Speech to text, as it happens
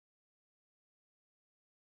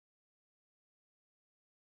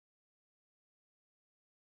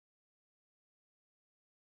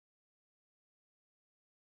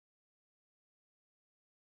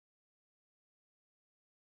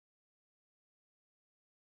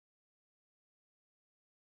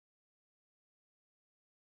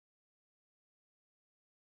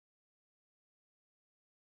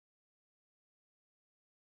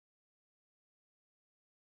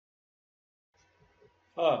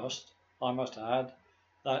First, I must add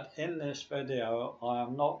that in this video I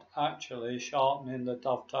am not actually sharpening the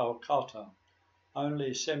dovetail cutter,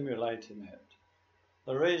 only simulating it.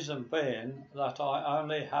 The reason being that I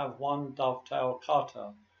only have one dovetail cutter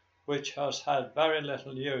which has had very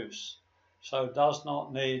little use, so does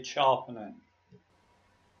not need sharpening.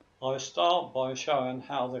 I start by showing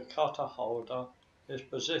how the cutter holder is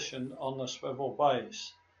positioned on the swivel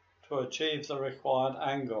base to achieve the required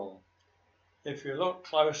angle. If you look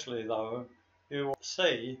closely though, you will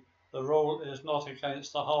see the rule is not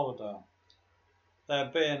against the holder,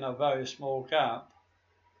 there being a very small gap.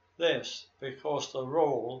 This because the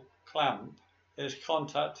rule clamp is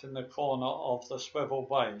contacting the corner of the swivel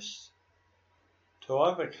base. To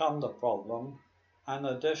overcome the problem, an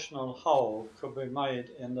additional hole could be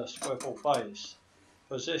made in the swivel base,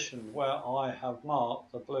 positioned where I have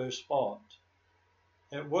marked the blue spot.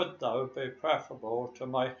 It would though be preferable to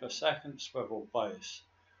make a second swivel base,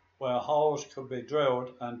 where holes could be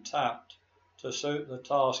drilled and tapped to suit the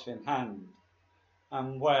task in hand,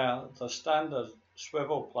 and where the standard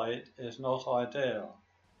swivel plate is not ideal,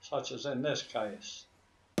 such as in this case.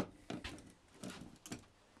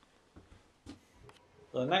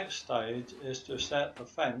 The next stage is to set the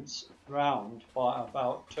fence round by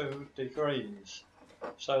about 2 degrees,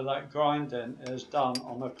 so that grinding is done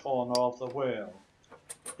on the corner of the wheel,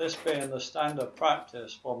 this being the standard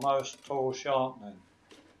practice for most tool sharpening.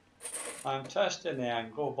 I am testing the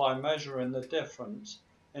angle by measuring the difference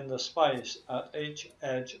in the space at each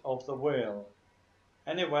edge of the wheel,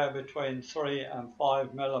 anywhere between 3 and 5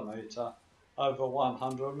 mm over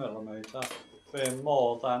 100 mm being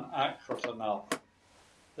more than accurate enough.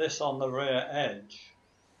 This on the rear edge.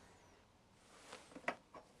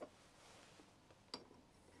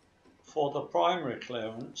 For the primary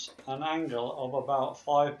clearance, an angle of about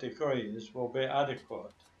 5 degrees will be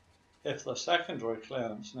adequate. If the secondary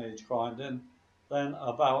clearance needs grinding, then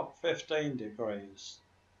about 15 degrees.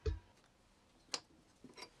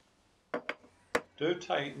 Do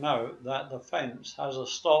take note that the fence has a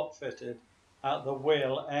stop fitted at the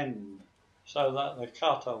wheel end, so that the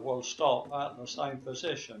cutter will stop at the same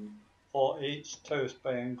position for each tooth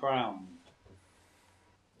being ground.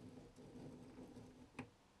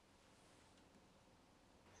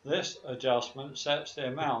 This adjustment sets the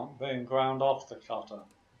amount being ground off the cutter.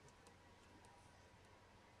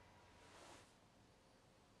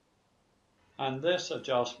 And this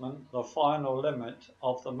adjustment the final limit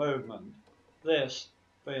of the movement, this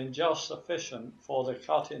being just sufficient for the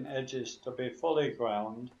cutting edges to be fully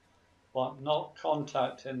ground, but not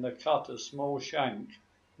contacting the cutter's small shank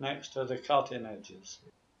next to the cutting edges.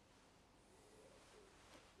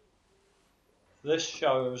 This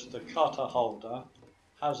shows the cutter holder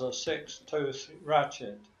has a 6-tooth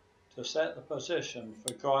ratchet to set the position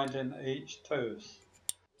for grinding each tooth.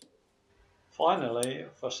 Finally,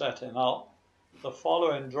 for setting up, the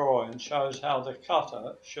following drawing shows how the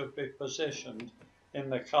cutter should be positioned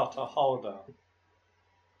in the cutter holder.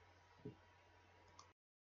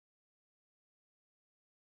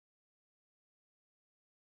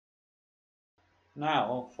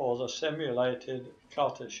 Now for the simulated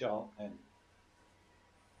cutter sharpening.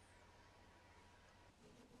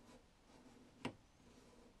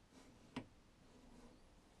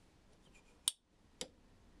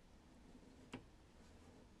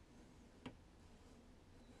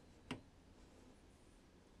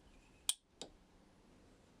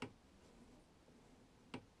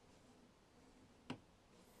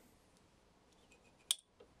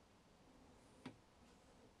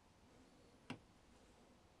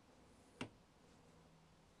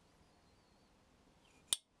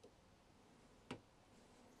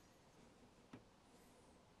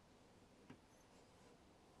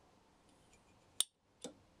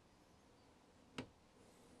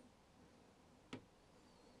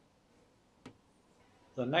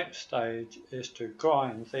 The next stage is to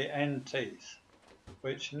grind the end teeth,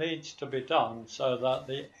 which needs to be done so that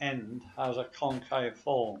the end has a concave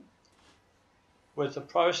form. With the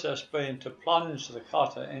process being to plunge the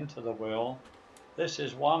cutter into the wheel, this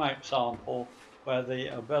is one example where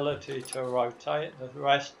the ability to rotate the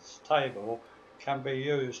rests table can be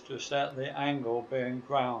used to set the angle being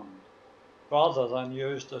ground, rather than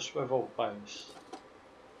use the swivel base,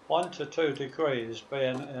 1 to 2 degrees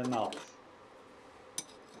being enough.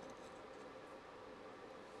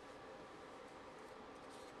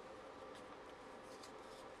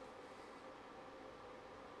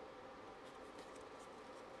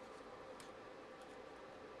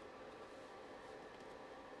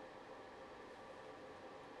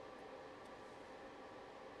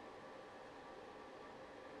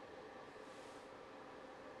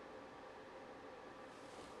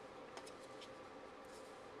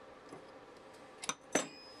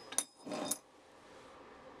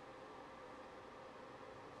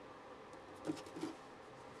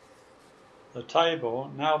 The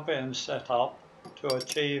table now being set up to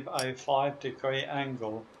achieve a 5-degree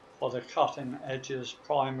angle for the cutting edge's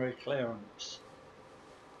primary clearance.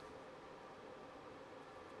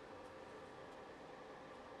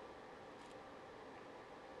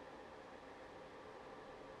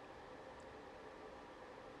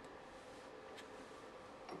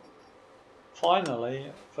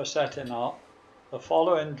 Finally, for setting up, the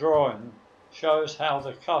following drawing shows how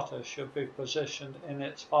the cutter should be positioned in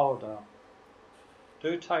its holder.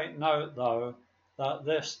 Do take note though that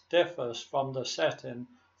this differs from the setting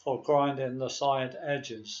for grinding the side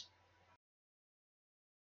edges.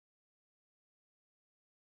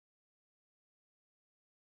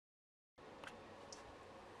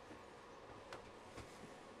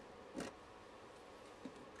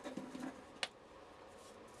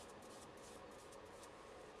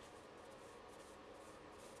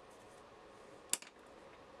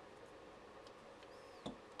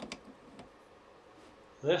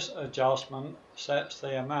 This adjustment sets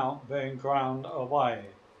the amount being ground away,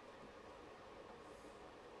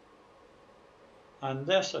 and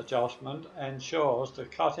this adjustment ensures the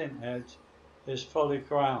cutting edge is fully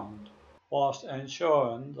ground, whilst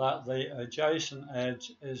ensuring that the adjacent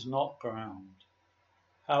edge is not ground.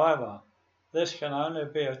 However, this can only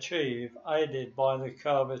be achieved aided by the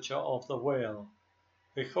curvature of the wheel.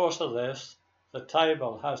 Because of this, the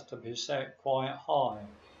table has to be set quite high.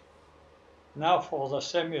 Now for the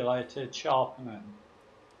simulated sharpening.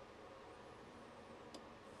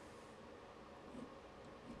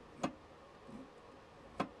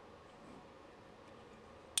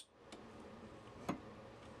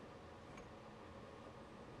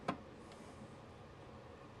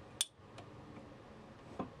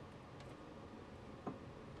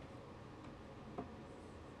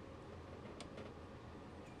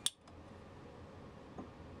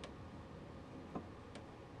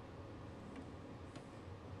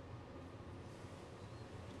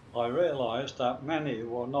 I realise that many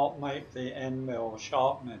will not make the end mill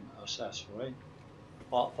sharpening accessory,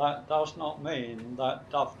 but that does not mean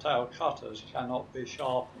that dovetail cutters cannot be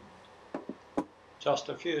sharpened. Just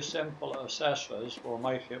a few simple accessories will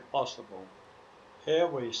make it possible. Here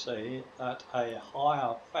we see that a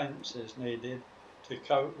higher fence is needed to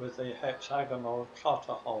cope with the hexagonal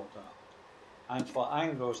cutter holder, and for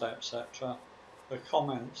angles etc. the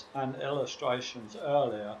comments and illustrations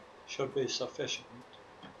earlier should be sufficient.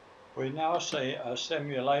 We now see a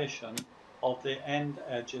simulation of the end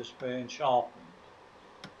edges being sharpened.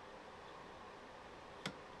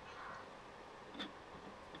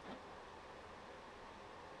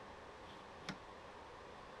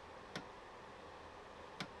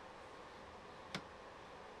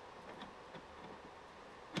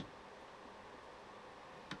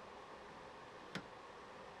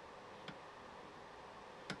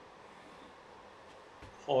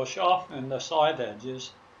 For sharpening the side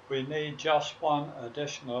edges, we need just one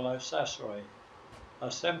additional accessory,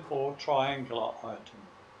 a simple triangular item.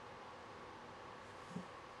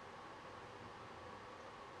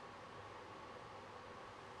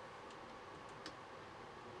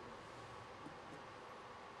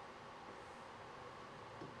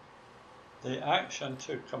 The action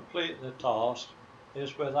to complete the task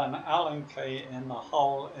is with an Allen key in the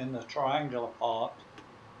hole in the triangular part,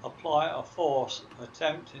 apply a force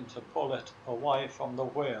attempting to pull it away from the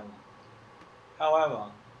wheel. However,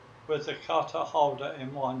 with the cutter holder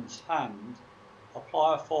in one's hand,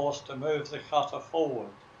 apply a force to move the cutter forward,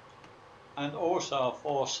 and also a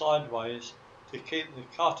force sideways to keep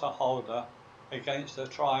the cutter holder against the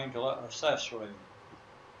triangular accessory,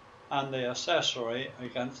 and the accessory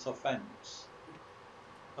against the fence.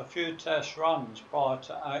 A few test runs prior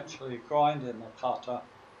to actually grinding the cutter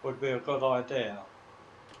would be a good idea.